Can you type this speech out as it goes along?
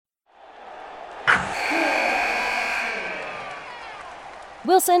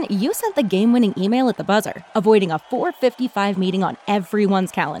Wilson, you sent the game-winning email at the buzzer, avoiding a 4:55 meeting on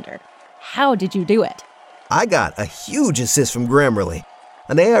everyone's calendar. How did you do it? I got a huge assist from Grammarly,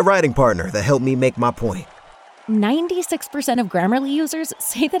 an AI writing partner that helped me make my point. 96% of Grammarly users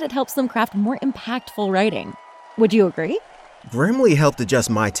say that it helps them craft more impactful writing. Would you agree? Grammarly helped adjust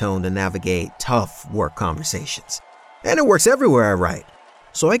my tone to navigate tough work conversations. And it works everywhere I write,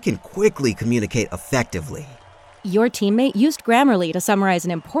 so I can quickly communicate effectively. Your teammate used Grammarly to summarize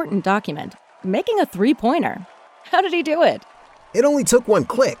an important document, making a 3-pointer. How did he do it? It only took one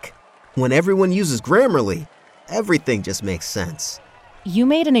click. When everyone uses Grammarly, everything just makes sense. You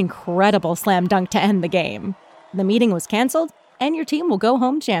made an incredible slam dunk to end the game. The meeting was canceled, and your team will go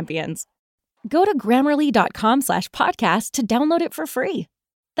home champions. Go to Grammarly.com/podcast to download it for free.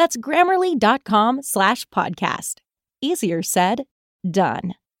 That's Grammarly.com/podcast. Easier said,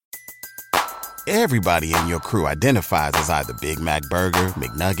 done. Everybody in your crew identifies as either Big Mac Burger,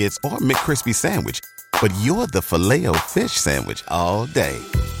 McNuggets, or McCrispy Sandwich. But you're the Filet-O-Fish Sandwich all day.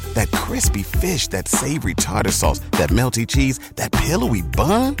 That crispy fish, that savory tartar sauce, that melty cheese, that pillowy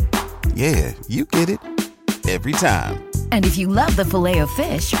bun. Yeah, you get it. Every time. And if you love the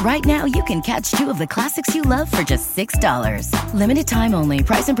Filet-O-Fish, right now you can catch 2 of the classics you love for just $6. Limited time only.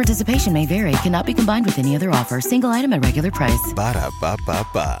 Price and participation may vary. Cannot be combined with any other offer. Single item at regular price.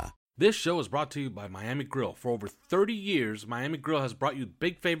 Ba-da-ba-ba-ba. This show is brought to you by Miami Grill. For over 30 years, Miami Grill has brought you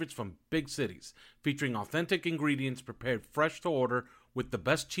big favorites from big cities, featuring authentic ingredients prepared fresh to order with the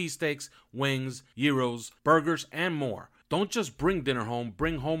best cheesesteaks, wings, gyros, burgers, and more. Don't just bring dinner home,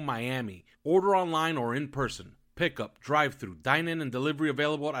 bring home Miami. Order online or in person. Pickup, drive-thru, dine-in, and delivery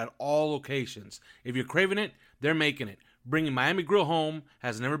available at all locations. If you're craving it, they're making it. Bringing Miami Grill home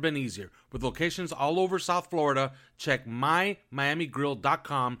has never been easier. With locations all over South Florida, check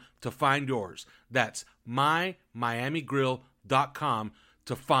mymiamigrill.com to find yours. That's mymiamigrill.com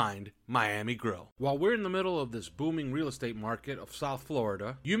to find Miami Grill. While we're in the middle of this booming real estate market of South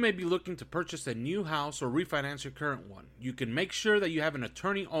Florida, you may be looking to purchase a new house or refinance your current one. You can make sure that you have an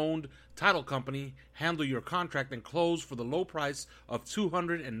attorney-owned title company handle your contract and close for the low price of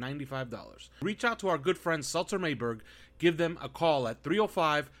 $295. Reach out to our good friend Seltzer Mayberg. Give them a call at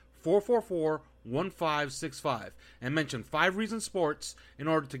 305-444-1565 and mention 5 Reasons Sports in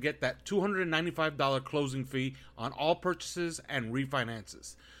order to get that $295 closing fee on all purchases and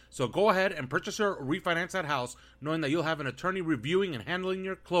refinances. So go ahead and purchase or refinance that house knowing that you'll have an attorney reviewing and handling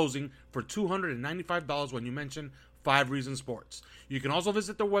your closing for $295 when you mention 5 Reasons Sports. You can also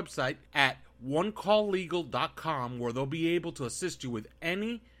visit their website at onecalllegal.com where they'll be able to assist you with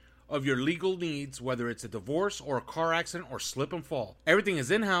any of your legal needs, whether it's a divorce or a car accident or slip and fall. Everything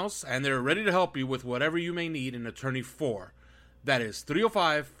is in-house, and they're ready to help you with whatever you may need an attorney for. That is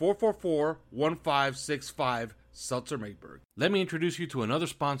 305-444-1565, Seltzer Mayberg. Let me introduce you to another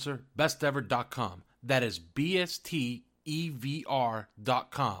sponsor, bestever.com. That is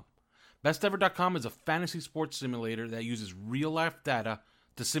BSTEVR.com. Bestever.com is a fantasy sports simulator that uses real-life data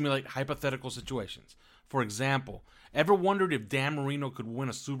to simulate hypothetical situations. For example, ever wondered if Dan Marino could win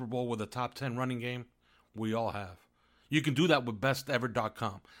a Super Bowl with a top 10 running game? We all have. You can do that with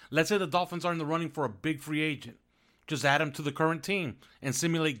bestever.com. Let's say the Dolphins are in the running for a big free agent. Just add him to the current team and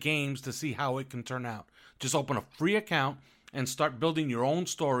simulate games to see how it can turn out. Just open a free account and start building your own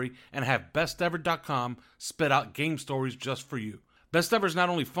story and have bestever.com spit out game stories just for you. Best Ever is not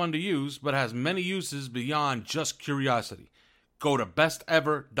only fun to use, but has many uses beyond just curiosity. Go to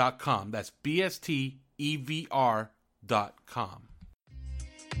bestever.com. That's BSTEVR.com.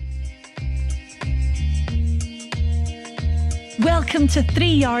 Welcome to 3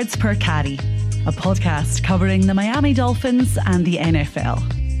 Yards Per Carry, a podcast covering the Miami Dolphins and the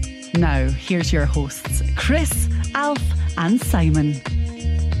NFL. Now, here's your hosts, Chris, Alf, and Simon.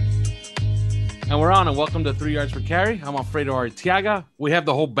 And we're on, and welcome to 3 Yards Per Carry. I'm Alfredo Artiaga. We have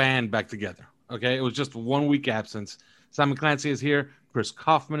the whole band back together, okay? It was just 1 week absence. Simon Clancy is here. Chris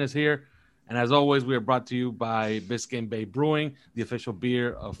Kaufman is here. And as always, we are brought to you by Biscayne Bay Brewing, the official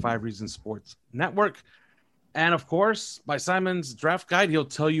beer of 5 Reasons Sports Network. And, of course, by Simon's draft guide. He'll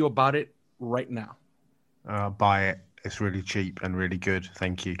tell you about it right now. Buy it. It's really cheap and really good.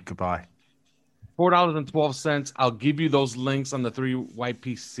 Thank you. Goodbye. $4.12. I'll give you those links on the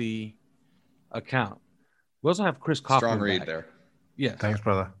 3YPC account. We also have Chris Kaufman. Strong read back. there. Yeah. Thanks,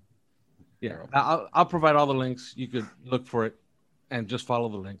 brother. Yeah. I'll provide all the links. You could look for it and just follow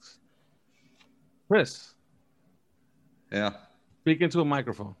the links. Chris. Yeah. Speak into a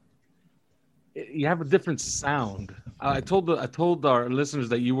microphone. You have a different sound. I told our listeners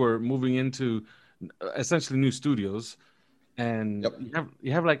that you were moving into essentially new studios, and Yep.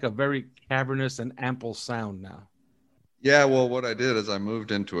 you have like a very cavernous and ample sound now. Yeah, well, what I did is I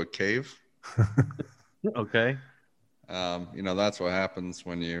moved into a cave. Okay. That's what happens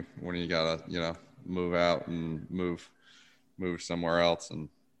when you gotta, move out and move somewhere else, and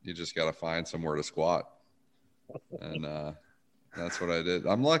you just gotta find somewhere to squat. And that's what I did.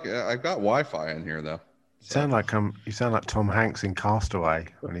 I'm lucky. I've got Wi-Fi in here though. So. You sound like Tom Hanks in Castaway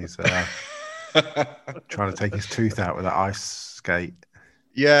when he's trying to take his tooth out with an ice skate.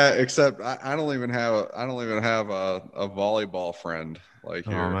 Yeah, except I don't even have a volleyball friend like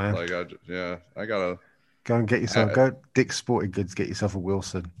here. Man. Like I gotta go and get yourself. Go Dick's Sporting Goods. Get yourself a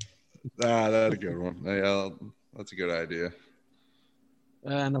Wilson. That's a good one. Yeah, that's a good idea.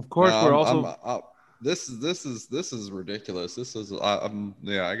 And of course, we're also. This is ridiculous. This is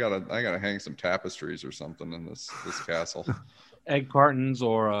I gotta hang some tapestries or something in this castle. Egg cartons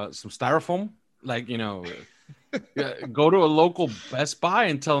or some styrofoam, go to a local Best Buy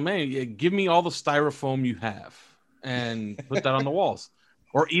and tell them, hey, give me all the styrofoam you have and put that on the walls.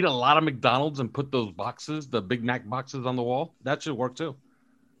 Or eat a lot of McDonald's and put those boxes, the Big Mac boxes, on the wall. That should work too.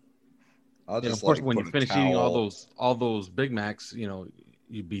 Of course, when you finish eating all those Big Macs,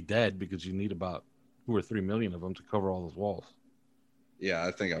 you'd be dead because you need about 2 or 3 million of them to cover all those walls. Yeah,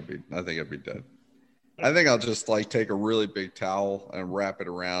 I think I'd be dead. I think I'll just take a really big towel and wrap it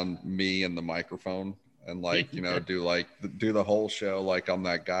around me and the microphone and do the whole show like I'm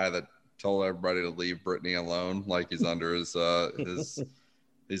that guy that told everybody to leave Britney alone, like he's under his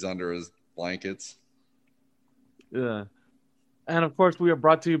he's under his blankets. Yeah. And of course, we are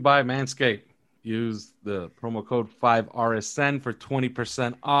brought to you by Manscaped. Use the promo code 5RSN for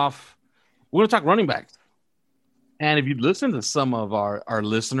 20% off. We're going to talk running backs. And if you listen to some of our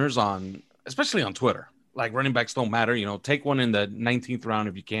listeners especially on Twitter, running backs don't matter, take one in the 19th round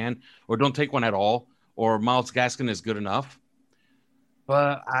if you can, or don't take one at all, or Myles Gaskin is good enough.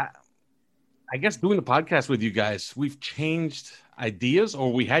 But I guess doing the podcast with you guys, we've changed ideas,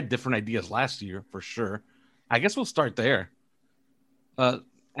 or we had different ideas last year for sure. I guess we'll start there.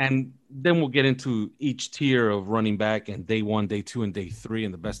 And then we'll get into each tier of running back and day 1, day 2, and day 3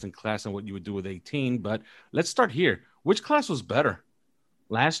 and the best in class and what you would do with 18. But let's start here. Which class was better?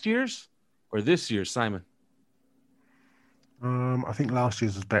 Last year's or this year's, Simon? I think last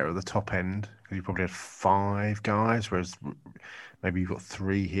year's was better at the top end because you probably had 5 guys, whereas maybe you've got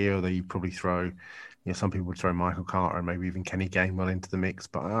 3 here, or you probably throw, some people would throw Michael Carter and maybe even Kenny Gainwell into the mix.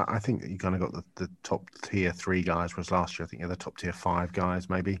 But I think that you kind of got the top tier 3 guys, whereas last year I think you had the top tier 5 guys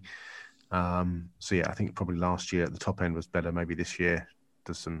maybe. So yeah, I think probably last year at the top end was better. Maybe this year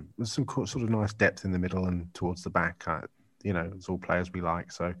there's some sort of nice depth in the middle and towards the back. It's all players we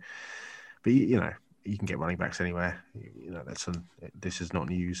like. So, but you can get running backs anywhere. This is not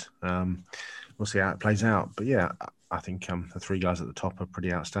news. We'll see how it plays out. But yeah, I think the 3 guys at the top are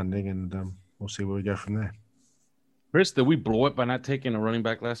pretty outstanding, and we'll see where we go from there. Chris, did we blow it by not taking a running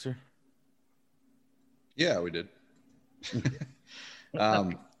back last year? Yeah, we did.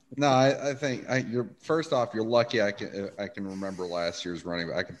 No, I think you're first off. You're lucky. I can remember last year's running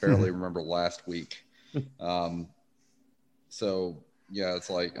back. I can barely remember last week. So yeah, it's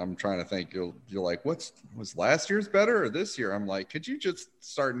I'm trying to think. You're like, was last year's better or this year? I'm like, could you just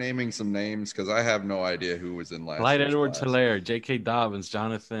start naming some names because I have no idea who was in last. Clyde Edwards-Helaire, J.K. Dobbins,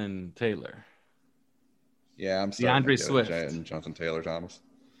 Jonathan Taylor. Yeah, I'm starting DeAndre Swift and Jonathan Taylor Thomas.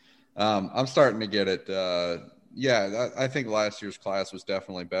 I'm starting to get it. Yeah, I think last year's class was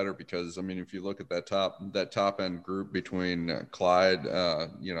definitely better because if you look at that top end group between Clyde,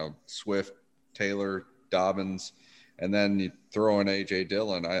 Swift, Taylor, Dobbins, and then you throw in AJ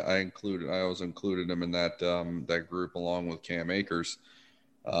Dillon. I always included him in that group along with Cam Akers.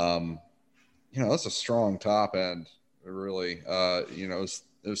 That's a strong top end. It really,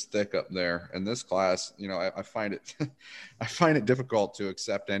 it was thick up there. And this class, I find it difficult to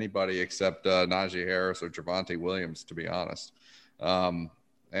accept anybody except Najee Harris or Javonte Williams, to be honest.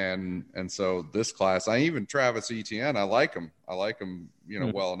 And so this class, I even Travis Etienne, I like him,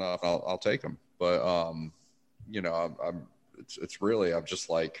 well enough. I'll take him. But it's really, I'm just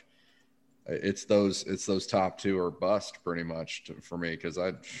like, it's those top 2 or bust pretty much for me. Cause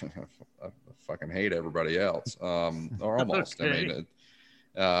I fucking hate everybody else. Or almost, okay.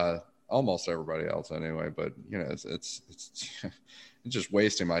 Almost everybody else anyway, but it's just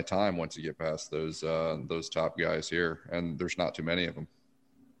wasting my time once you get past those top guys here, and there's not too many of them.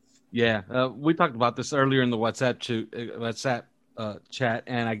 Yeah, we talked about this earlier in the WhatsApp chat,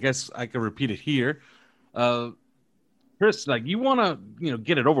 and I guess I could repeat it here. Chris, you want to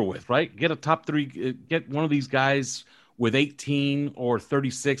get it over with, right? Get a top 3, get one of these guys with 18 or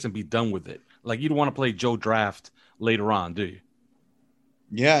 36 and be done with it. You don't want to play Joe Draft later on, do you?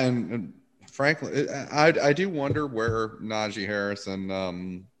 Yeah, and frankly, I do wonder where Najee Harris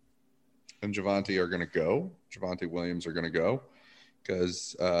and Javonte are going to go. Javonte Williams are going to go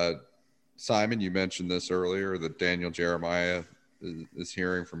because Simon, you mentioned this earlier that Daniel Jeremiah is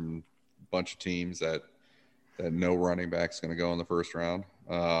hearing from a bunch of teams that no running back is going to go in the first round,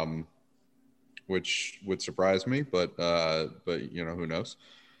 which would surprise me, but who knows?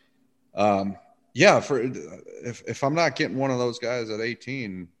 If I'm not getting one of those guys at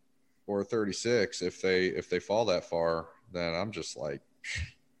 18 or 36, if they fall that far, then I'm just like,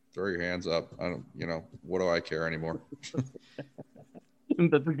 throw your hands up. I don't, what do I care anymore?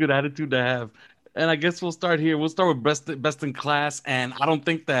 That's a good attitude to have. And I guess we'll start here. We'll start with best in class. And I don't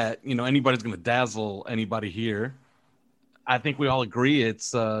think that, anybody's going to dazzle anybody here. I think we all agree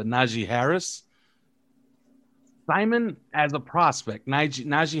it's Najee Harris. Simon, as a prospect,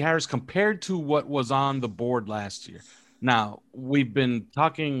 Najee Harris compared to what was on the board last year. Now, we've been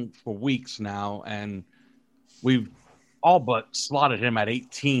talking for weeks now, and we've all but slotted him at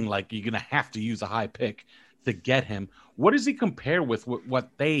 18, like you're going to have to use a high pick to get him. What does he compare with what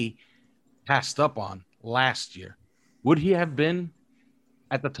they passed up on last year? Would he have been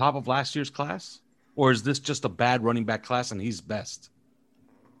at the top of last year's class? Or is this just a bad running back class and he's best?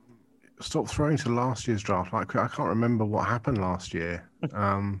 Stop throwing to last year's draft. Like, I can't remember what happened last year.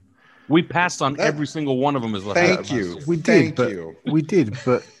 We passed on every single one of them. Thank you. We did,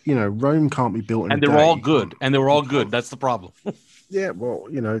 but Rome can't be built in and they were all good. And they were all good. That's the problem. Yeah, well,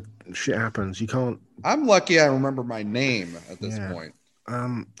 shit happens. You can't. I'm lucky I remember my name at this point.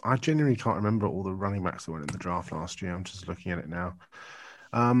 I genuinely can't remember all the running backs that went in the draft last year. I'm just looking at it now.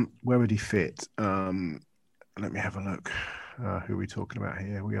 Where would he fit? Let me have a look. Who are we talking about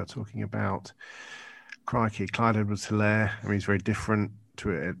here? We are talking about Crikey, Clyde Edwards-Helaire. I mean, he's very different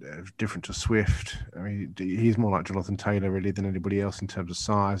to Swift. I mean, he's more like Jonathan Taylor really than anybody else in terms of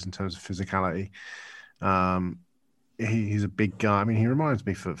size, in terms of physicality. He's a big guy. I mean, he reminds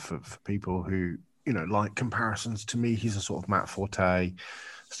me for people who like comparisons. To me, he's a sort of Matt Forte,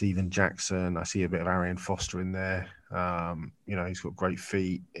 Steven Jackson. I see a bit of Arian Foster in there. He's got great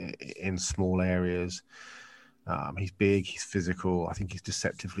feet in small areas. He's big, he's physical. I think he's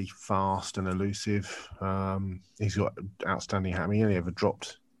deceptively fast and elusive. He's got outstanding. I mean, he only ever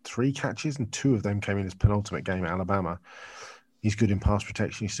dropped 3 catches, and 2 of them came in his penultimate game at Alabama. He's good in pass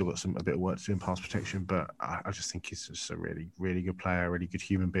protection. He's still got a bit of work to do in pass protection, but I just think he's just a really, really good player, a really good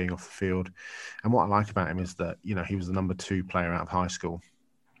human being off the field. And what I like about him is that, he was the number 2 player out of high school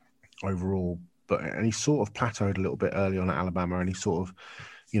overall, and he sort of plateaued a little bit early on at Alabama, and he sort of,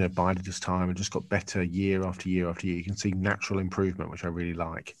 bided his time and just got better year after year after year. You can see natural improvement, which I really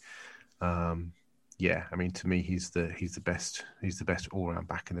like. I mean, to me, he's the best all-round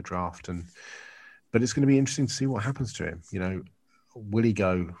back in the draft, but it's going to be interesting to see what happens to him. Will he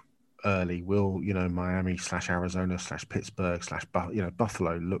go early? Will Miami / Arizona / Pittsburgh /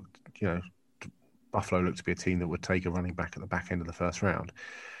 Buffalo look to be a team that would take a running back at the back end of the first round?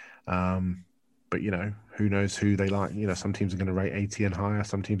 But, who knows who they like. Some teams are going to rate ATN higher.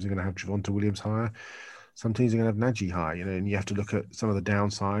 Some teams are going to have Javonte Williams higher. Some teams are going to have Najee high, and you have to look at some of the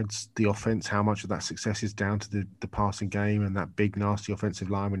downsides. The offense, how much of that success is down to the passing game and that big, nasty offensive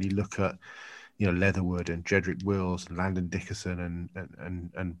line. When you look at, Leatherwood and Jedrick Wills and Landon Dickerson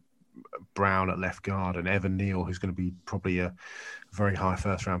and Brown at left guard and Evan Neal, who's going to be probably a very high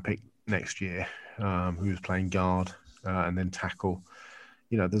first-round pick next year, who's playing guard and then tackle.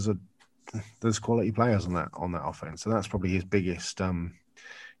 There's quality players on that offense, so that's probably his biggest, the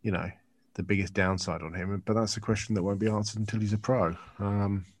biggest downside on him. But that's a question that won't be answered until he's a pro.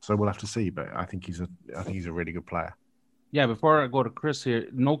 So we'll have to see. But I think he's a really good player. Yeah. Before I go to Chris here,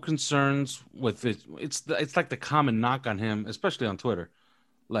 no concerns with it. It's like the common knock on him, especially on Twitter.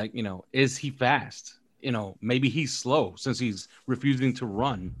 Like, is he fast? Maybe he's slow since he's refusing to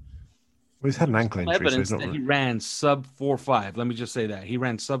run. Well, he's had an ankle injury. Evidence that he ran sub 4.5. Let me just say that he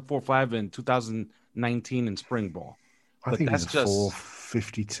ran sub 4.5 in 2019 in spring ball. I think he's a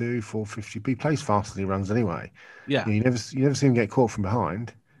 4.52, 4.50. But he plays faster than he runs anyway. Yeah, you never see him get caught from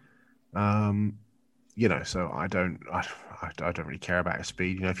behind. So I don't really care about his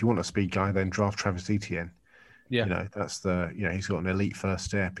speed. If you want a speed guy, then draft Travis Etienne. Yeah, that's he's got an elite first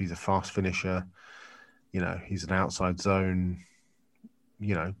step. He's a fast finisher. He's an outside zone.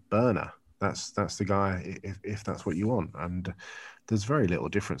 Burner. That's the guy if that's what you want. And there's very little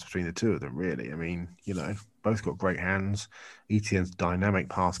difference between the two of them, really. I mean, both got great hands. Etienne's dynamic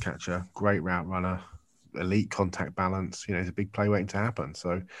pass catcher, great route runner, elite contact balance. He's a big play waiting to happen.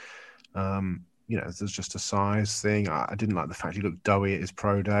 So, there's just a size thing. I didn't like the fact he looked doughy at his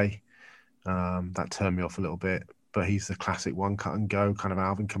pro day. That turned me off a little bit. but he's the classic one cut and go kind of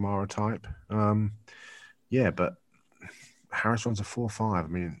Alvin Kamara type. But Harris runs a 4.5. I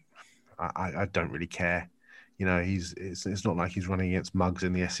mean, I don't really care. You know, it's not like he's running against mugs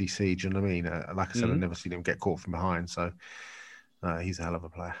in the SEC. Do you know what I mean? Like I said, I've never seen him get caught from behind. So he's a hell of a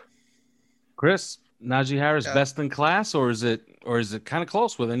player. Chris, Najee Harris best in class, or is it kind of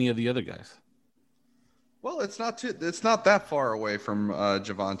close with any of the other guys? Well, it's not that far away from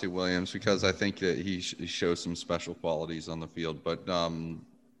Javonte Williams, because I think that he shows some special qualities on the field. But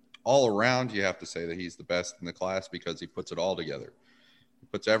all around, you have to say that he's the best in the class because he puts it all together. He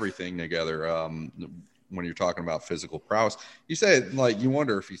puts everything together. When you're talking about physical prowess, you say like you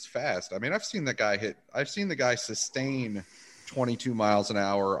wonder if he's fast. I mean, I've seen the guy sustain 22 miles an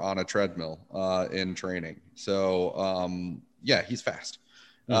hour on a treadmill in training. So he's fast.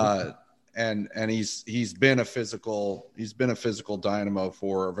 And he's been a physical dynamo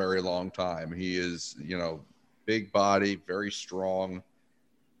for a very long time. He is, big body, very strong.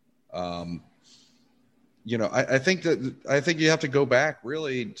 I think you have to go back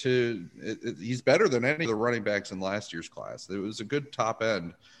really to he's better than any of the running backs in last year's class. It was a good top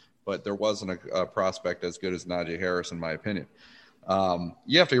end, but there wasn't a prospect as good as Najee Harris, in my opinion.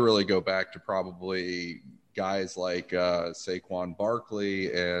 You have to really go back to probably guys like Saquon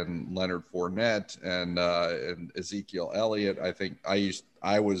Barkley and Leonard Fournette and Ezekiel Elliott. I think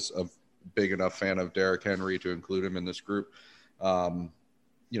I was a big enough fan of Derrick Henry to include him in this group.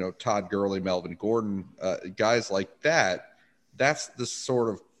 Todd Gurley, Melvin Gordon, guys like that. That's the sort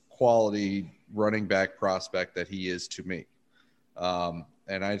of quality running back prospect that he is to me.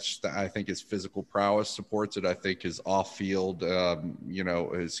 And I think his physical prowess supports it. I think his off-field,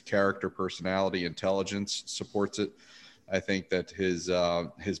 his character, personality, intelligence supports it. I think that his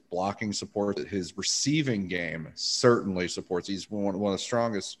blocking supports it. His receiving game certainly supports. He's one of the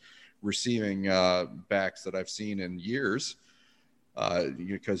strongest receiving backs that I've seen in years.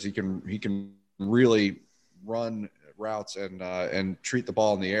 Because he can really run routes and treat the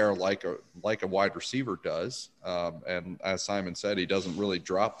ball in the air like a wide receiver does. And as Simon said, he doesn't really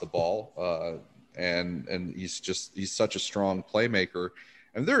drop the ball. And he's such a strong playmaker.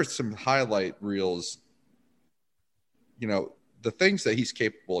 And there are some highlight reels. The things that he's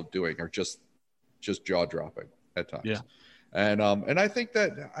capable of doing are just jaw dropping at times. Yeah. And I think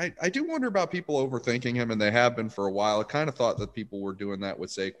that I do wonder about people overthinking him, and they have been for a while. I kind of thought that people were doing that with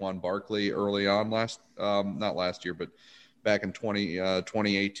Saquon Barkley early on not last year, but back in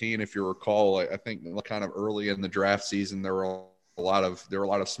 2018, if you recall. I think kind of early in the draft season, there were a lot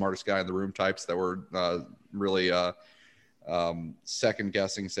of smartest guy in the room types that were really second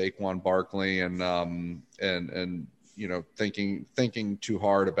guessing Saquon Barkley and thinking too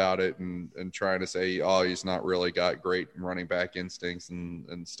hard about it and trying to say, oh, he's not really got great running back instincts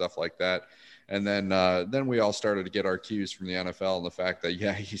and stuff like that. And then we all started to get our cues from the NFL and the fact that,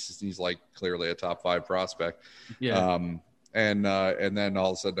 he's like clearly a top 5 prospect. Yeah. And then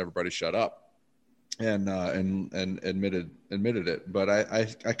all of a sudden everybody shut up and admitted it. But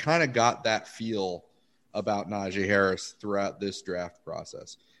I kind of got that feel about Najee Harris throughout this draft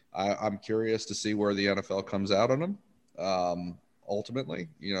process. I'm curious to see where the NFL comes out on him. Ultimately,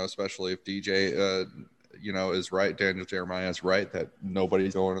 especially if DJ, is right, Daniel Jeremiah is right that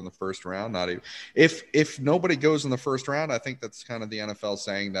nobody's going in the first round. Not even if nobody goes in the first round, I think that's kind of the NFL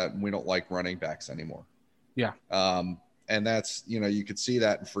saying that we don't like running backs anymore. Yeah. And that's, you could see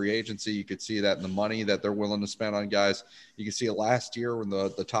that in free agency. You could see that in the money that they're willing to spend on guys. You can see it last year when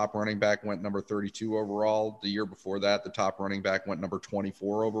the top running back went number 32 overall. The year before that, the top running back went number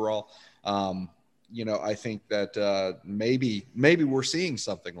 24 overall. I think that maybe we're seeing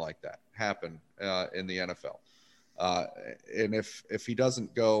something like that happen in the NFL. And if he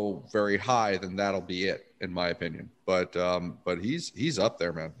doesn't go very high, then that'll be it, in my opinion. But he's up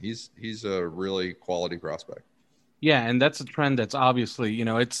there, man. He's a really quality prospect. Yeah, and that's a trend that's obviously,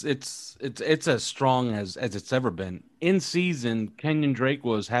 it's as strong as it's ever been. In season, Kenyon Drake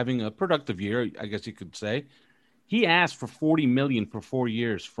was having a productive year, I guess you could say. He asked for $40 million for 4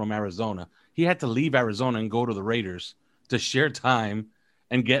 years from Arizona. He had to leave Arizona and go to the Raiders to share time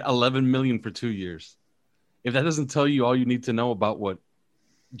and get $11 million for 2 years. If that doesn't tell you all you need to know about what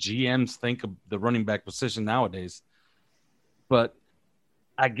GMs think of the running back position nowadays. But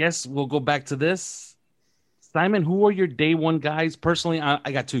I guess we'll go back to this. Simon, who are your day one guys? Personally,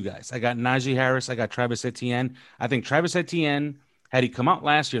 I got 2 guys. I got Najee Harris. I got Travis Etienne. I think Travis Etienne, had he come out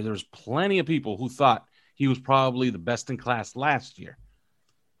last year, there was plenty of people who thought he was probably the best in class last year.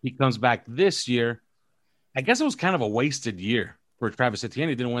 He comes back this year. I guess it was kind of a wasted year for Travis Etienne.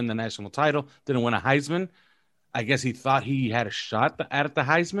 He didn't win the national title, didn't win a Heisman. I guess he thought he had a shot at the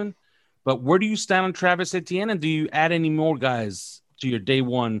Heisman, But where do you stand on Travis Etienne, and do you add any more guys to your day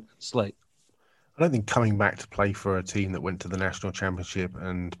one slate? I don't think coming back to play for a team that went to the national championship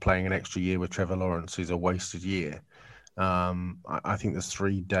and playing an extra year with Trevor Lawrence is a wasted year. I think there's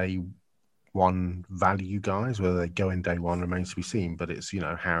 3 day one value guys. Whether they go in day one remains to be seen, but it's,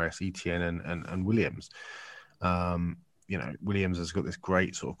 Harris, Etienne, and Williams. Williams has got this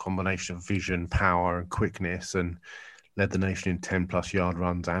great sort of combination of vision, power, and quickness, and led the nation in 10+ yard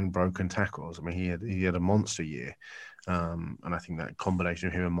runs and broken tackles. I mean, he had a monster year. And I think that combination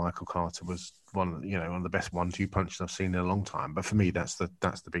of him and Michael Carter was one of the best 1-2 punches I've seen in a long time. But for me, that's the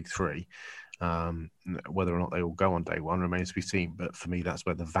big three. Whether or not they all go on day one remains to be seen. But for me, that's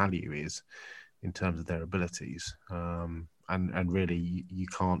where the value is in terms of their abilities. And really, you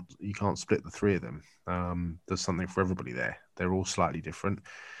can't split the three of them. There's something for everybody there. They're all slightly different.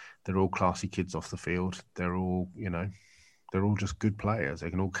 They're all classy kids off the field. They're all just good players. They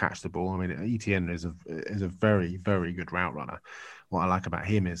can all catch the ball. I mean, Etienne is a very, very good route runner. What I like about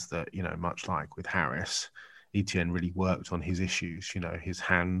him is that, much like with Harris, Etienne really worked on his issues, his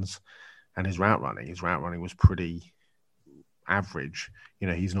hands and his route running. His route running was pretty average.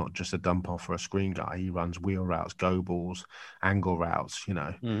 He's not just a dump off or a screen guy. He runs wheel routes, go balls, angle routes,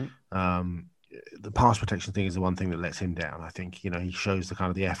 The pass protection thing is the one thing that lets him down. I think, he shows the kind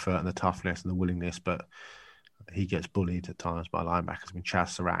of the effort and the toughness and the willingness, but he gets bullied at times by linebackers. I mean, Chaz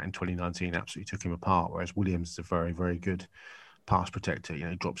Surratt in 2019 absolutely took him apart, whereas Williams is a very, very good pass protector. He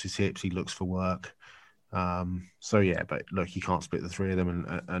drops his hips, he looks for work. But look, you can't split the three of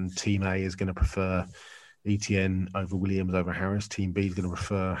them, and Team A is going to prefer Etienne over Williams over Harris. Team B is going to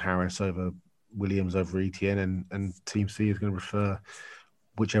prefer Harris over Williams over Etienne, and Team C is going to prefer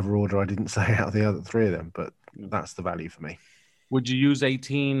whichever order I didn't say out of the other three of them. But that's the value for me. Would you use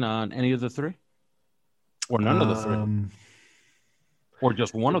 18 on any of the three? Or none of the three? Or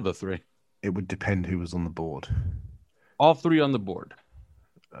just one of the three? It would depend who was on the board. All three on the board?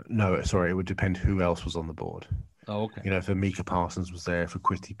 No, sorry. It would depend who else was on the board. Oh, okay. If Micah Parsons was there, if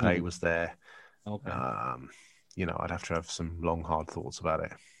Kwity Paye was there, okay. I'd have to have some long, hard thoughts about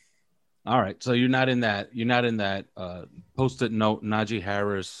it. All right. So you're not in that post-it note Najee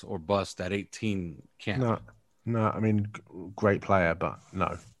Harris or bust at 18 camp? No. I mean, great player, but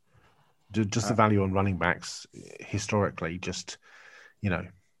no. Just the value on running backs historically. Just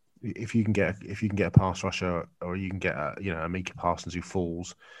if you can get a pass rusher, or you can get a Micah Parsons who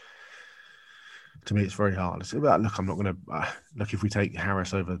falls. To me, it's very hard. It's about, look, I'm not going to look. If we take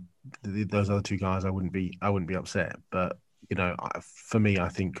Harris over those other two guys, I wouldn't be upset. But for me, I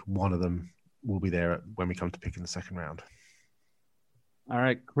think one of them will be there when we come to pick in the second round. All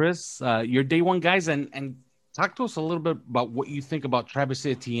right, Chris, your day one guys, and talk to us a little bit about what you think about Travis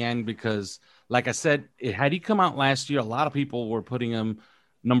Etienne, because, like I said, had he come out last year, a lot of people were putting him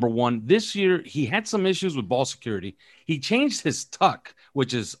number one. This year, he had some issues with ball security. He changed his tuck,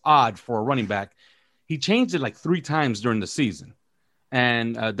 which is odd for a running back. He changed it like 3 times during the season.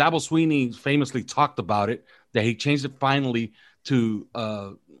 And Dabo Swinney famously talked about it, that he changed it finally to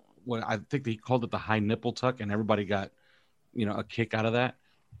what I think he called it the high nipple tuck, and everybody got, a kick out of that.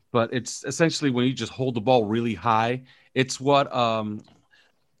 But it's essentially when you just hold the ball really high. It's what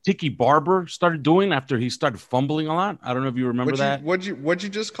Tiki Barber started doing after he started fumbling a lot. I don't know if you remember that. What'd you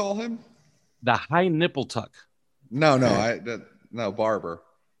just call him? The high nipple tuck. No, Barber.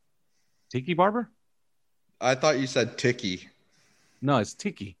 Tiki Barber? I thought you said Tiki. No, it's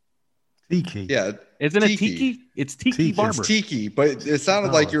Tiki. Tiki. Yeah. Isn't it Tiki? It's Tiki Barber. It's Tiki, but it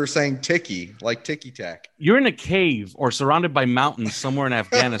sounded like you were saying Tiki, like Tiki Tack. You're in a cave or surrounded by mountains somewhere in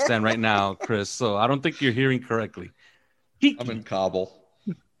Afghanistan right now, Chris, so I don't think you're hearing correctly. Tiki. I'm in Kabul.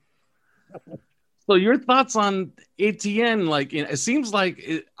 So your thoughts on Etienne? Like, it seems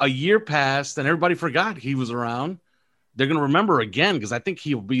like a year passed and everybody forgot he was around. They're going to remember again, because I think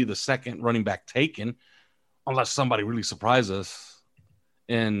he'll be the second running back taken, unless somebody really surprises us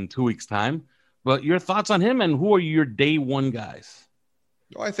in 2 weeks' time. But your thoughts on him, and who are your day one guys?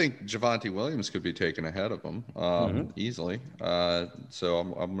 Well, I think Javonte Williams could be taken ahead of him easily.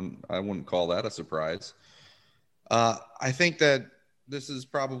 So I wouldn't call that a surprise. I think that this is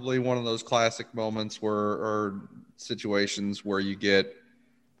probably one of those classic moments or situations where you get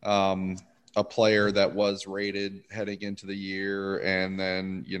a player that was rated heading into the year, and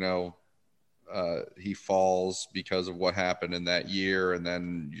then, he falls because of what happened in that year. And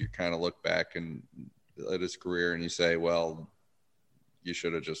then you kind of look back at his career and you say, well, you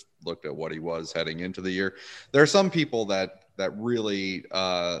should have just looked at what he was heading into the year. There are some people that really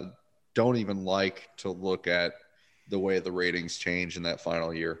don't even like to look at the way the ratings change in that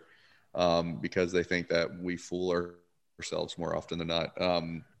final year because they think that we fool ourselves more often than not.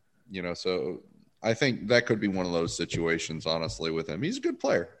 So I think that could be one of those situations, honestly, with him. He's a good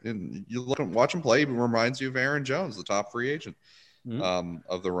player, and you watch him play. He reminds you of Aaron Jones, the top free agent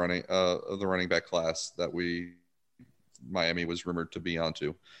of the running back class that Miami was rumored to be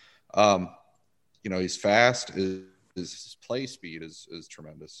onto. He's fast. His play speed is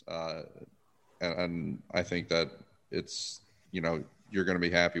tremendous, and I think that it's you're going to be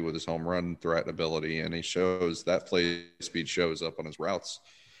happy with his home run threat ability, and he shows that play speed shows up on his routes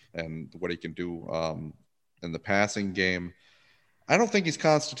and what he can do in the passing game. I don't think he's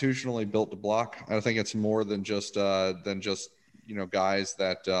constitutionally built to block. I think it's more than just guys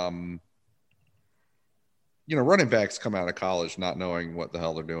that running backs come out of college not knowing what the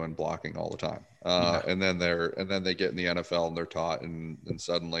hell they're doing, blocking all the time, and then they get in the NFL and they're taught, and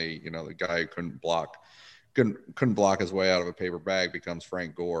suddenly the guy who couldn't block his way out of a paper bag becomes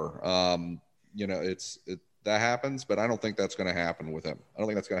Frank Gore. That happens, but I don't think that's going to happen with him. I don't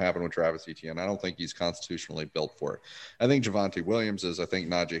think that's going to happen with Travis Etienne. I don't think he's constitutionally built for it. I think Javonte Williams is. I think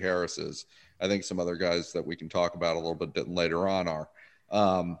Najee Harris is. I think some other guys that we can talk about a little bit later on are.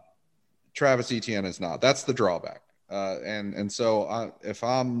 Travis Etienne is not. That's the drawback. So if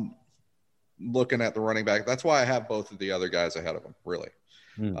I'm looking at the running back, that's why I have both of the other guys ahead of him, really.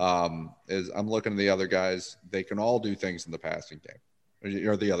 Is I'm looking at the other guys. They can all do things in the passing game.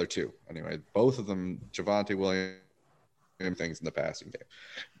 Or the other two. Anyway, both of them, Javonte Williams, things in the passing game.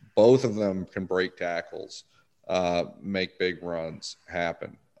 Both of them can break tackles, make big runs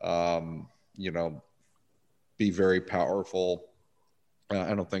happen, be very powerful.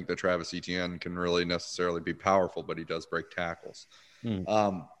 I don't think that Travis Etienne can really necessarily be powerful, but he does break tackles.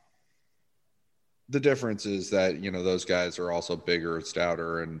 The difference is that, those guys are also bigger,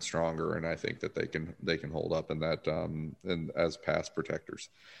 stouter, and stronger. And I think that they can hold up in that, and as pass protectors.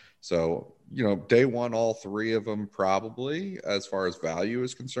 So, day one, all three of them, probably as far as value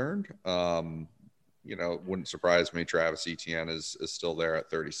is concerned, it wouldn't surprise me. Travis Etienne is still there at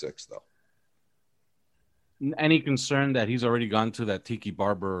 36 though. Any concern that he's already gone to that Tiki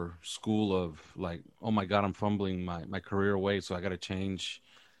Barber school of like, oh my God, I'm fumbling my career away, so I got to change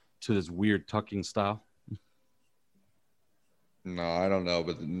to this weird tucking style? No, I don't know,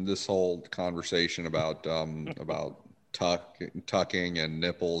 but this whole conversation about tucking and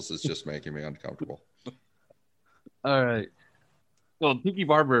nipples is just making me uncomfortable. All right. Well, Tiki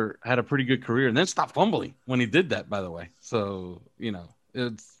Barber had a pretty good career and then stopped fumbling when he did that, by the way. So,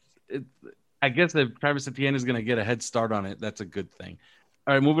 it's I guess if Travis Etienne is going to get a head start on it, that's a good thing.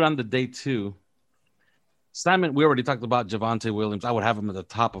 All right, moving on to day two. Simon, we already talked about Javonte Williams. I would have him at the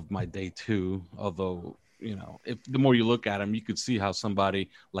top of my day two, although, if the more you look at him, you could see how somebody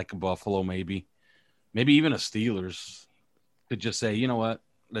like a Buffalo, maybe even a Steelers could just say, you know what,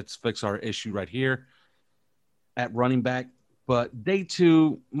 let's fix our issue right here at running back. But day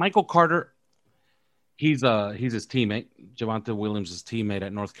two, Michael Carter, he's his teammate, Javonte Williams' teammate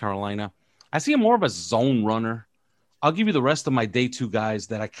at North Carolina. I see him more of a zone runner. I'll give you the rest of my day two guys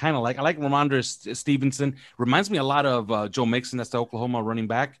that I kind of like. I like Ramondre Stevenson. Reminds me a lot of Joe Mixon. That's the Oklahoma running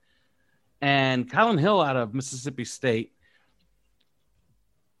back. And Kylan Hill out of Mississippi State.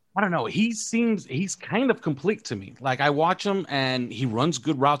 I don't know. He's kind of complete to me. Like, I watch him and he runs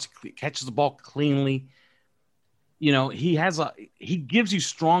good routes. He catches the ball cleanly. He gives you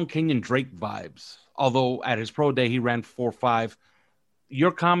strong Kenyon Drake vibes. Although at his pro day, he ran 4.5.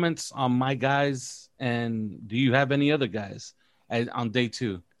 Your comments on my guys, and do you have any other guys on day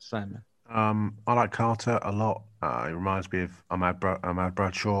two, Simon? I like Carter a lot. He reminds me of Ahmad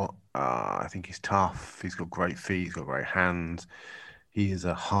Bradshaw. I think he's tough. He's got great feet. He's got great hands. He is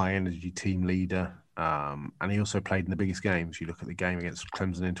a high-energy team leader, and he also played in the biggest games. You look at the game against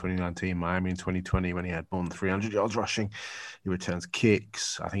Clemson in 2019, Miami in 2020, when he had more than 300 yards rushing. He returns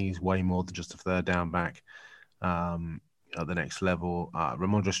kicks. I think he's way more than just a third down back. At the next level,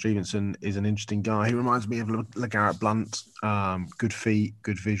 Ramondre Stevenson is an interesting guy. He reminds me of LeGarrette Blount. Good feet,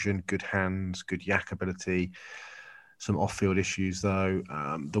 good vision, good hands, good yak ability. Some off-field issues, though.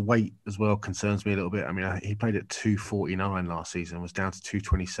 The weight as well concerns me a little bit. I mean, he played at 249 last season, was down to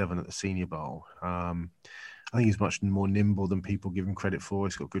 227 at the Senior Bowl. I think he's much more nimble than people give him credit for.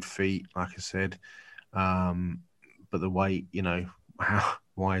 He's got good feet, like I said. But the weight,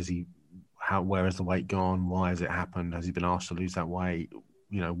 why is he... where has the weight gone? Why has it happened? Has he been asked to lose that weight?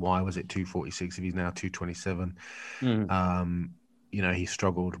 Why was it 246 if he's now 227? He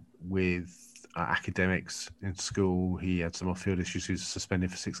struggled with academics in school. He had some off-field issues. He was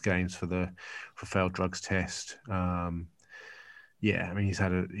suspended for 6 games for failed drugs test. He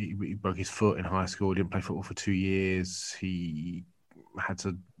broke his foot in high school. He didn't play football for 2 years. He had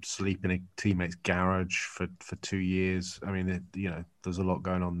to sleep in a teammate's garage for 2 years. I mean, there's a lot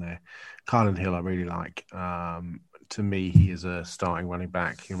going on there. Kylan Hill, I really like. To me, he is a starting running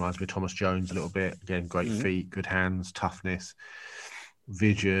back. He reminds me of Thomas Jones a little bit. Again, great feet, good hands, toughness,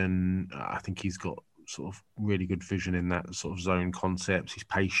 vision. I think he's got sort of really good vision in that sort of zone concepts. He's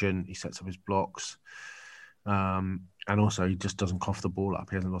patient. He sets up his blocks. And also, he just doesn't cough the ball up.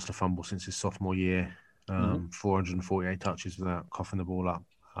 He hasn't lost a fumble since his sophomore year. 448 touches without coughing the ball up.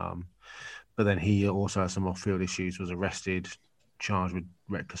 But then he also has some off-field issues, was arrested, charged with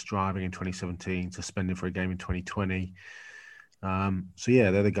reckless driving in 2017, suspended for a game in 2020. So,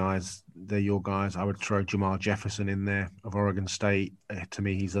 yeah, they're the guys. They're your guys. I would throw Jamal Jefferson in there of Oregon State. To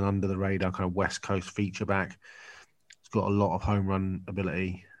me, he's an under-the-radar kind of West Coast feature back. He's got a lot of home run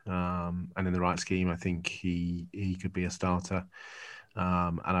ability. And in the right scheme, I think he could be a starter.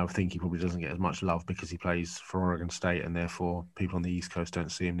 And I think he probably doesn't get as much love because he plays for Oregon State, and therefore people on the East Coast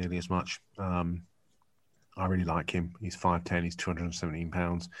don't see him nearly as much. I really like him. He's 5'10", he's 217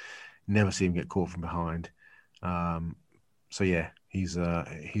 pounds. Never see him get caught from behind. So yeah, he's an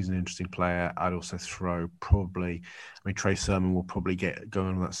interesting player. I'd also throw Trey Sermon will probably get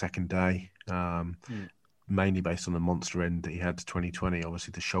going on that second day. Mainly based on the monster end that he had to 2020.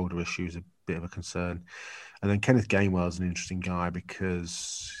 Obviously, the shoulder issue is a bit of a concern. And then Kenneth Gainwell is an interesting guy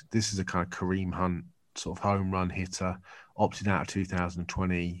because this is a kind of Kareem Hunt sort of home run hitter, opted out of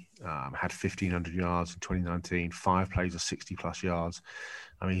 2020, had 1,500 yards in 2019, 5 plays of 60-plus yards.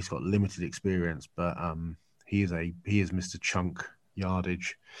 I mean, he's got limited experience, but he is Mr. Chunk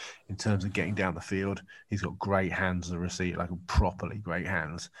yardage in terms of getting down the field. He's got great hands as a receiver, like properly great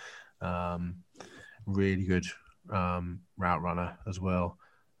hands. Really good route runner as well.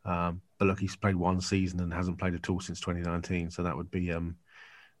 But look, he's played one season and hasn't played at all since 2019, so that would be an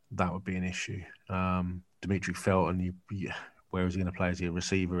issue. Dimitri Felton, where is he going to play? Is he a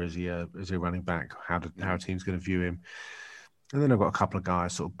receiver? Is he a running back? How a team's going to view him? And then I've got a couple of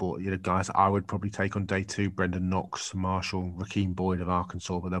guys guys I would probably take on day 2: Brendan Knox, Marshall, Rakeem Boyd of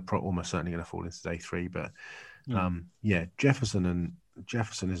Arkansas, but they're almost certainly going to fall into day 3. But Jefferson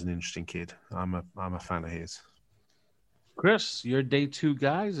is an interesting kid. I'm a fan of his. Chris, your day 2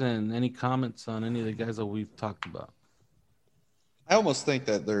 guys, and any comments on any of the guys that we've talked about? I almost think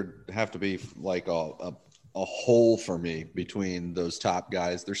that there have to be like a hole for me between those top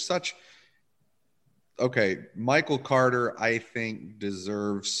guys. There's such Michael Carter, I think,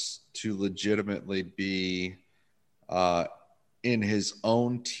 deserves to legitimately be in his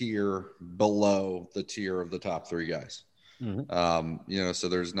own tier below the tier of the top 3 guys. So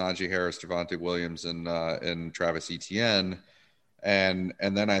there's Najee Harris, Javonte Williams, and Travis Etienne. And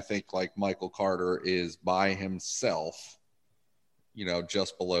then I think like Michael Carter is by himself,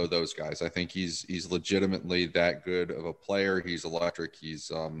 just below those guys. I think he's legitimately that good of a player. He's electric.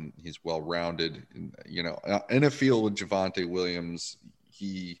 He's well-rounded. In a field with Javonte Williams,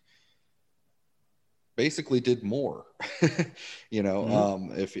 he basically did more,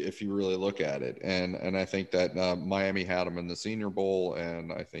 if you really look at it. And I think that Miami had him in the Senior Bowl,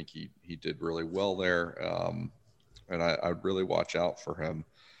 and I think he did really well there. And I'd really watch out for him.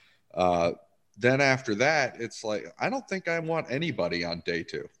 Then after that, it's like, I don't think I want anybody on day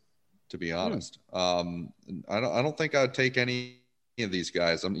 2, to be honest. I don't think I'd take any of these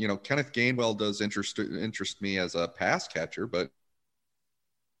guys. Kenneth Gainwell does interest me as a pass catcher, but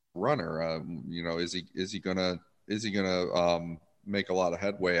runner, is he gonna make a lot of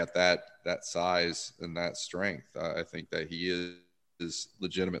headway at that size and that strength? I think that he is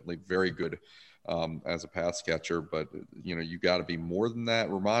legitimately very good as a pass catcher, but you got to be more than that.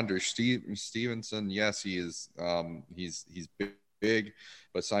 Ramondre Stevenson, yes, he is. He's big,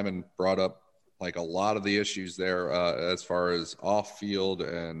 but Simon brought up like a lot of the issues there as far as off field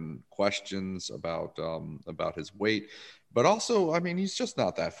and questions about his weight. But also, I mean, he's just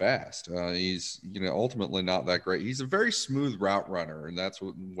not that fast. He's, ultimately not that great. He's a very smooth route runner, and that's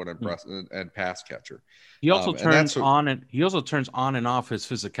what impressed, and pass catcher. He also turns on and off his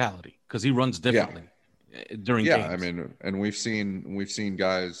physicality because he runs differently during games. I mean, and we've seen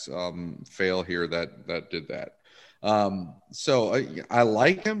guys fail here that did that. So I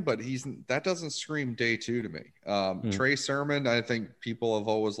like him, but that doesn't scream day 2 to me. Trey Sermon, I think people have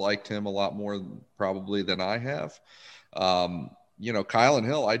always liked him a lot more probably than I have. Kylan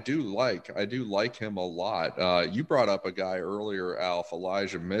Hill, I do like him a lot. You brought up a guy earlier, Alf,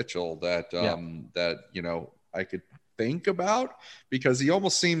 Elijah Mitchell, that I could think about, because he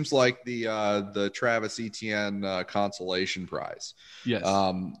almost seems like the Travis Etienne consolation prize. Yes.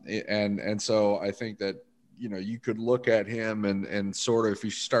 And so I think that, you could look at him and sort of, if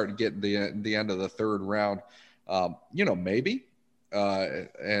you start getting the end of the 3rd round, maybe.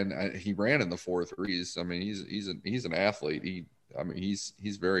 and he ran in the 4.3s. I mean, he's an athlete.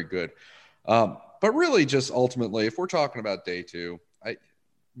 He's very good. But really, just ultimately, if we're talking about day two,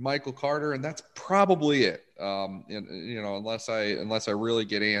 Michael Carter, and that's probably it. Unless I really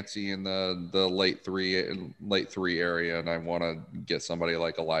get antsy in the late three area, and I want to get somebody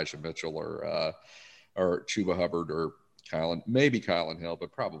like Elijah Mitchell or Chuba Hubbard or Kylan Hill,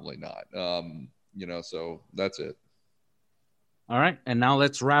 but probably not. So that's it. All right, and now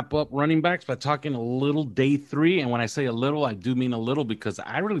let's wrap up running backs by talking a little day three. And when I say a little, I do mean a little, because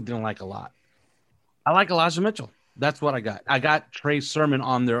I really didn't like a lot. I like Elijah Mitchell. That's what I got. I got Trey Sermon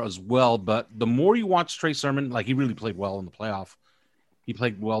on there as well, but the more you watch Trey Sermon, like, he really played well in the playoff. He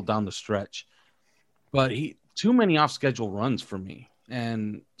played well down the stretch, but too many off-schedule runs for me.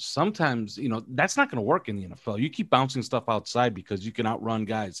 And sometimes, that's not going to work in the NFL. You keep bouncing stuff outside because you can outrun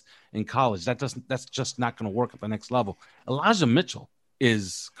guys in college. That's just not going to work at the next level. Elijah Mitchell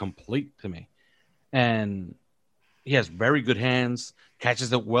is complete to me. And he has very good hands,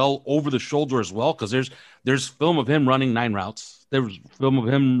 catches it well over the shoulder as well, because there's film of him running 9 routes. There's film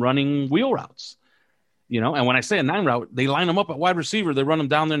of him running wheel routes. And when I say a 9 route, they line him up at wide receiver. They run him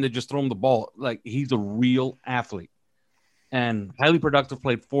down there and they just throw him the ball. Like, he's a real athlete. And highly productive,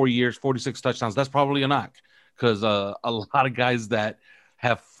 played 4 years, 46 touchdowns. That's probably a knock, because a lot of guys that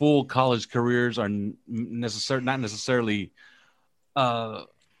have full college careers are not necessarily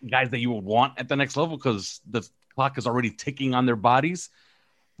guys that you would want at the next level, because the clock is already ticking on their bodies.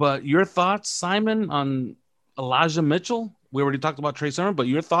 But your thoughts, Simon, on Elijah Mitchell? We already talked about Trey Sermon, but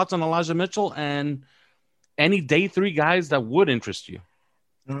your thoughts on Elijah Mitchell and any day three guys that would interest you?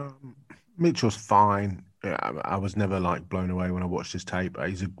 Mitchell's fine. I was never blown away when I watched his tape.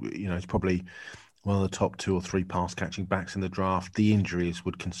 He's probably one of the top 2 or 3 pass catching backs in the draft. The injuries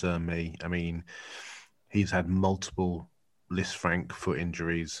would concern me. I mean, he's had multiple Lisfranc foot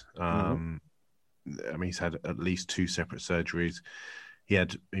injuries. He's had at least 2 separate surgeries. He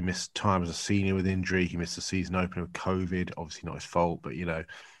missed time as a senior with injury. He missed the season opener with COVID. Obviously not his fault, but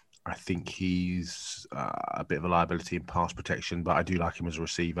I think he's a bit of a liability in pass protection. But I do like him as a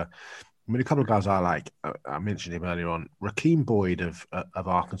receiver. I mean, a couple of guys I like. I mentioned him earlier on. Raheem Boyd of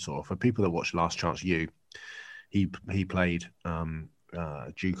Arkansas. For people that watched Last Chance U, he played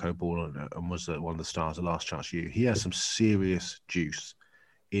JUCO ball and was one of the stars of Last Chance U. He has some serious juice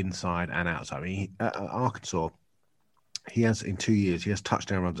inside and outside. I mean, at Arkansas, he has, in 2 years, he has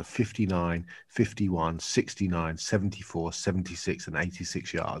touchdown runs of 59, 51, 69, 74, 76, and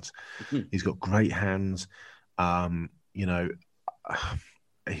 86 yards. Mm-hmm. He's got great hands.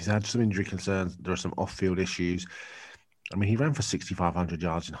 He's had some injury concerns. There are some off-field issues. I mean, he ran for 6,500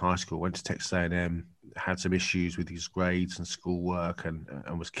 yards in high school, went to Texas A&M, had some issues with his grades and schoolwork, and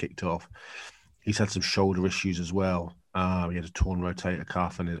was kicked off. He's had some shoulder issues as well. He had a torn rotator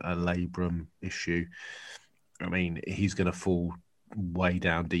cuff and a labrum issue. I mean, he's going to fall way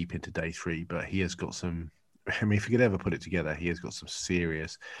down deep into day three, but he has got some. I mean, if he could ever put it together, he has got some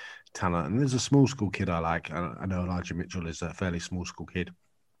serious talent. And there's a small school kid I like. I know Elijah Mitchell is a fairly small school kid.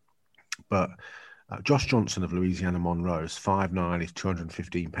 But Josh Johnson of Louisiana Monroe is 5'9", he's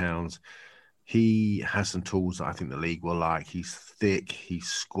 215 pounds. He has some tools that I think the league will like. He's thick, he's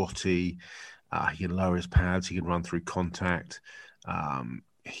squatty, he can lower his pads, he can run through contact.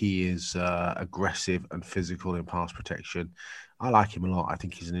 He is aggressive and physical in pass protection. I like him a lot. I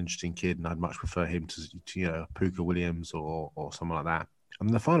think he's an interesting kid, and I'd much prefer him to Puka Williams or someone like that. And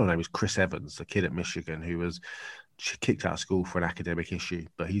the final name is Chris Evans, the kid at Michigan who was kicked out of school for an academic issue.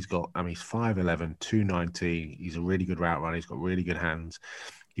 But he's 5'11", 219. He's a really good route runner. He's got really good hands.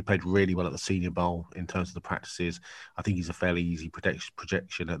 He played really well at the Senior Bowl in terms of the practices. I think he's a fairly easy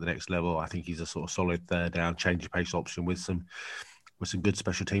projection at the next level. I think he's a sort of solid third down, change of pace option with some good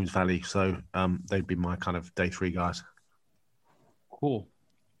special teams value. So they'd be my kind of day three guys. Cool.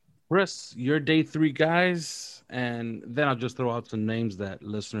 Chris, your day three guys, and then I'll just throw out some names that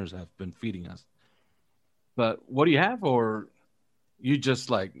listeners have been feeding us. But what do you have, or you just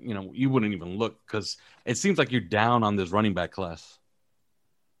you wouldn't even look, because it seems like you're down on this running back class.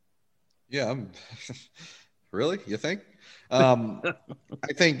 Yeah, really? You think? I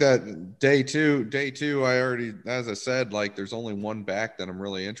think that day two, I already, as I said, there's only one back that I'm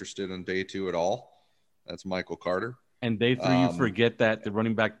really interested in day two at all. That's Michael Carter. And day three, you forget that the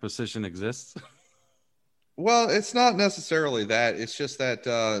running back position exists? Well, it's not necessarily that. It's just that,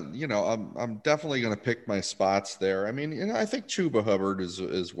 I'm definitely going to pick my spots there. I mean, I think Chuba Hubbard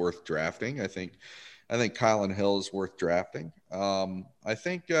is worth drafting. I think Kylan Hill is worth drafting. I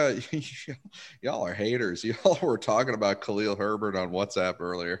think y'all are haters. Y'all were talking about Khalil Herbert on WhatsApp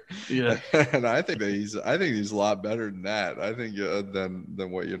earlier. Yeah, and I think he's a lot better than that. I think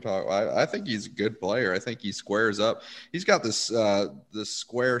than what you're talking. I think he's a good player. I think he squares up. He's got this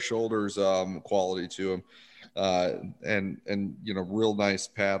square shoulders quality to him. And real nice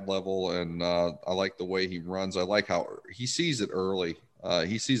pad level, and I like the way he runs. I like how he sees it early.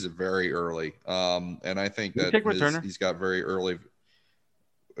 He sees it very early, and I think that he's got very early.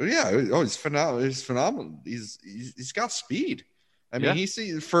 Yeah, he's phenomenal. He's phenomenal. He's got speed. I mean, he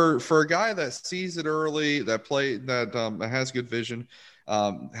sees for a guy that sees it early, that has good vision,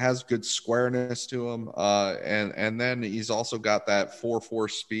 has good squareness to him, and then he's also got that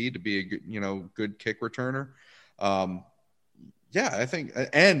 4.4 speed to be a good kick returner. I think,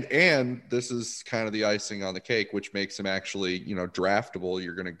 and this is kind of the icing on the cake, which makes him actually, draftable.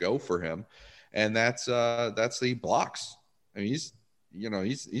 You're going to go for him, and that's the blocks. I mean, he's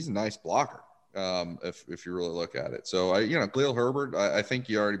a nice blocker. If you really look at it. So Khalil Herbert, I think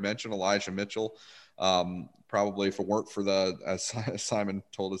you already mentioned Elijah Mitchell. Probably if it weren't for as Simon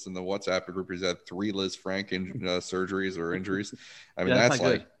told us in the WhatsApp group, he's had 3 Liz Frank surgeries or injuries. I mean, that's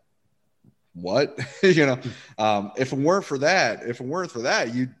like, what? If it weren't for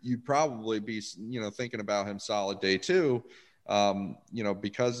that, you'd probably be, thinking about him solid day 2.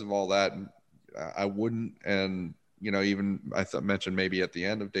 Because of all that, I wouldn't. And, even I mentioned maybe at the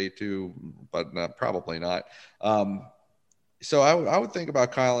end of day 2, but probably not. So I would think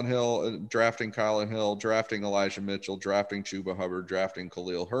about Kylin Hill, drafting Kylin Hill, drafting Elijah Mitchell, drafting Chuba Hubbard, drafting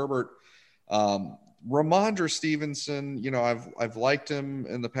Khalil Herbert. Ramondre Stevenson, I've liked him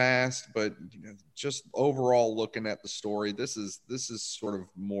in the past, but just overall looking at the story, this is sort of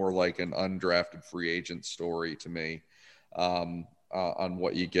more like an undrafted free agent story to me, on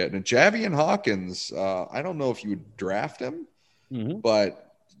what you get. And Javian Hawkins, I don't know if you would draft him, but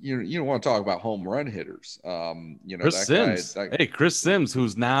you don't want to talk about home run hitters. Chris Sims. Chris Sims,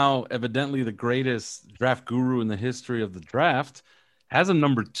 who's now evidently the greatest draft guru in the history of the draft, has a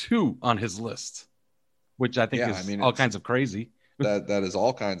number 2 on his list, which I think is all kinds of crazy. That is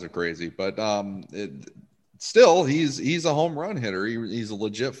all kinds of crazy, but still, he's a home run hitter. He's a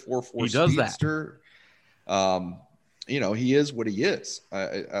legit 4.4 speedster. He is what he is.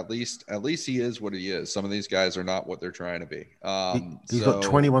 At least he is what he is. Some of these guys are not what they're trying to be. He's got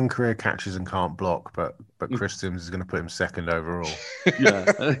 21 career catches and can't block, but Chris Sims is going to put him second overall.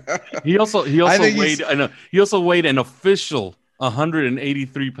 Yeah. He also weighed an official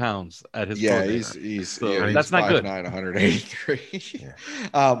 183 pounds at his he's that's not 5'9", good. 183.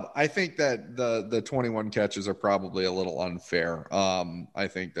 I think that the 21 catches are probably a little unfair. I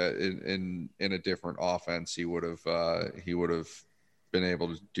think that in a different offense he would have been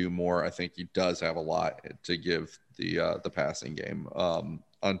able to do more. I think he does have a lot to give the passing game.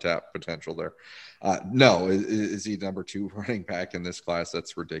 Untapped potential there. No, is he number 2 running back in this class?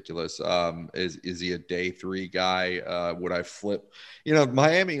 That's ridiculous. Is he a day 3 guy? Would I flip?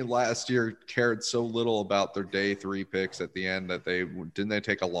 Miami last year cared so little about their day 3 picks at the end that they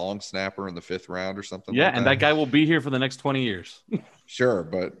take a long snapper in the 5th round or something. Yeah, like and that guy will be here for the next 20 years. Sure,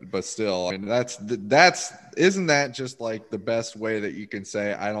 but still, I mean, that's isn't that just like the best way that you can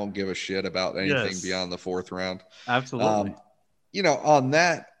say I don't give a shit about anything beyond the 4th round? Absolutely.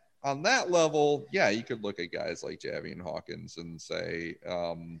 On that level, yeah, you could look at guys like Javian Hawkins and say,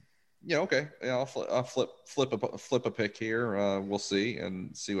 okay, I'll flip a pick here. We'll see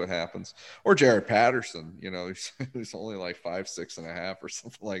what happens. Or Jared Patterson, he's only like 5'6.5" or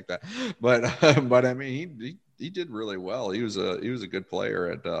something like that. But I mean, he did really well. He was a good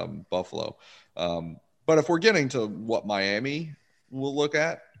player at Buffalo. But if we're getting to what Miami will look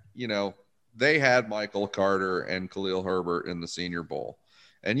at, they had Michael Carter and Khalil Herbert in the Senior Bowl.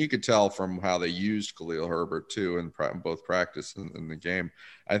 And you could tell from how they used Khalil Herbert, too, in both practice and in the game.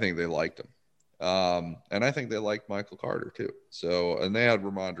 I think they liked him. And I think they liked Michael Carter, too. So, and they had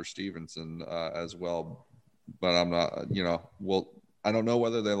Ramondre Stevenson as well. But I'm not, I don't know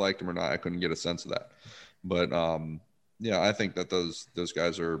whether they liked him or not. I couldn't get a sense of that. But, I think that those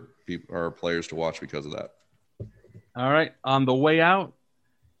guys are players to watch because of that. All right. On the way out,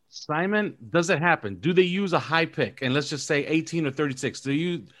 Simon, does it happen? Do they use a high pick? And let's just say 18 or 36.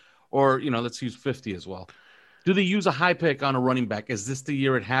 Let's use 50 as well. Do they use a high pick on a running back? Is this the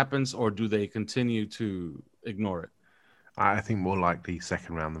year it happens, or do they continue to ignore it? I think more likely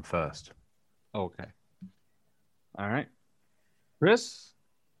 2nd round than 1st. Okay. All right. Chris,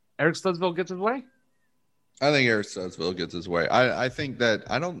 Eric Studesville gets his way? I think Eric Studesville gets his way. I think that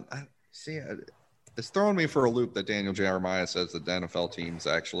the it's throwing me for a loop that Daniel Jeremiah says that the NFL teams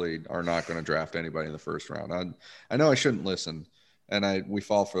actually are not going to draft anybody in the first round. I know I shouldn't listen, and we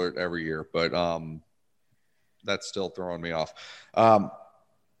fall for it every year, but that's still throwing me off.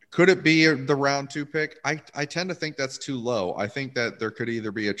 Could it be the round 2 pick? I tend to think that's too low. I think that there could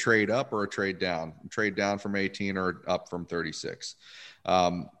either be a trade up or a trade down from 18 or up from 36.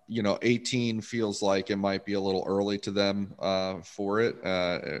 18 feels like it might be a little early to them for it.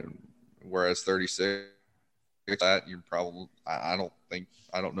 Whereas 36, that you're probably, I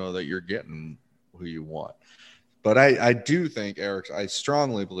don't know that you're getting who you want. But I do think I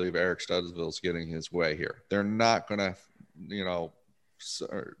strongly believe Eric Studesville's getting his way here. They're not going to,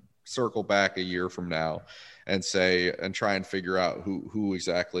 circle back a year from now and try and figure out who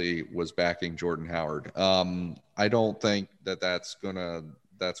exactly was backing Jordan Howard. I don't think that's gonna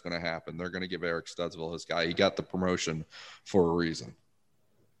happen. They're gonna give Eric Studesville his guy. He got the promotion for a reason.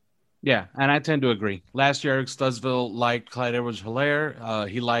 Yeah, and I tend to agree. Last year, Eric Studesville liked Clyde Edwards-Helaire.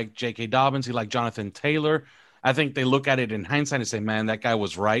 He liked J.K. Dobbins. He liked Jonathan Taylor. I think they look at it in hindsight and say, man, that guy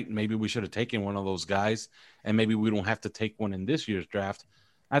was right. Maybe we should have taken one of those guys, and maybe we don't have to take one in this year's draft.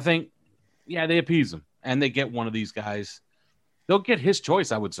 I think, yeah, they appease him, and they get one of these guys. They'll get his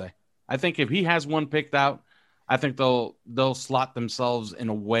choice, I would say. I think if he has one picked out, I think they'll slot themselves in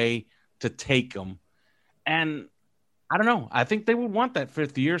a way to take him. And I don't know. I think they would want that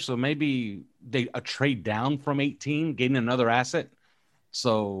 5th year, so maybe a trade down from 18, getting another asset.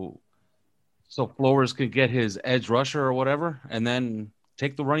 So Flores could get his edge rusher or whatever, and then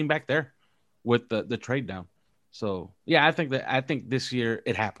take the running back there with the trade down. So yeah, I think this year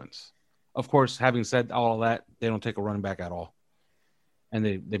it happens. Of course, having said all of that, they don't take a running back at all, and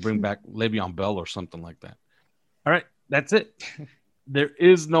they bring back Le'Veon Bell or something like that. All right, that's it. There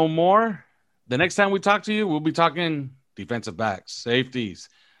is no more. The next time we talk to you, we'll be talking defensive backs, safeties,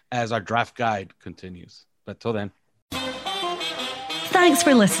 as our draft guide continues. But till then. Thanks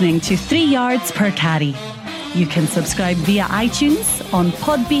for listening to 3 Yards Per Carry. You can subscribe via iTunes, on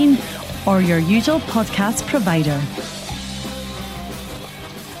Podbean, or your usual podcast provider.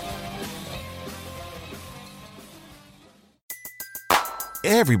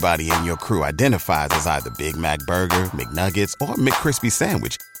 Everybody in your crew identifies as either Big Mac Burger, McNuggets, or McCrispy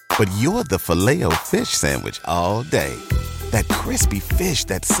Sandwich. But you're the Filet-O-Fish Sandwich all day. That crispy fish,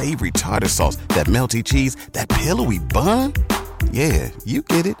 that savory tartar sauce, that melty cheese, that pillowy bun. Yeah, you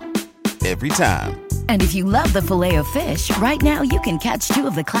get it. Every time. And if you love the Filet-O-Fish, right now you can catch 2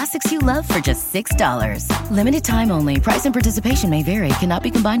 of the classics you love for just $6. Limited time only. Price and participation may vary. Cannot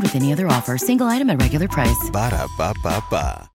be combined with any other offer. Single item at regular price. Ba-da-ba-ba-ba.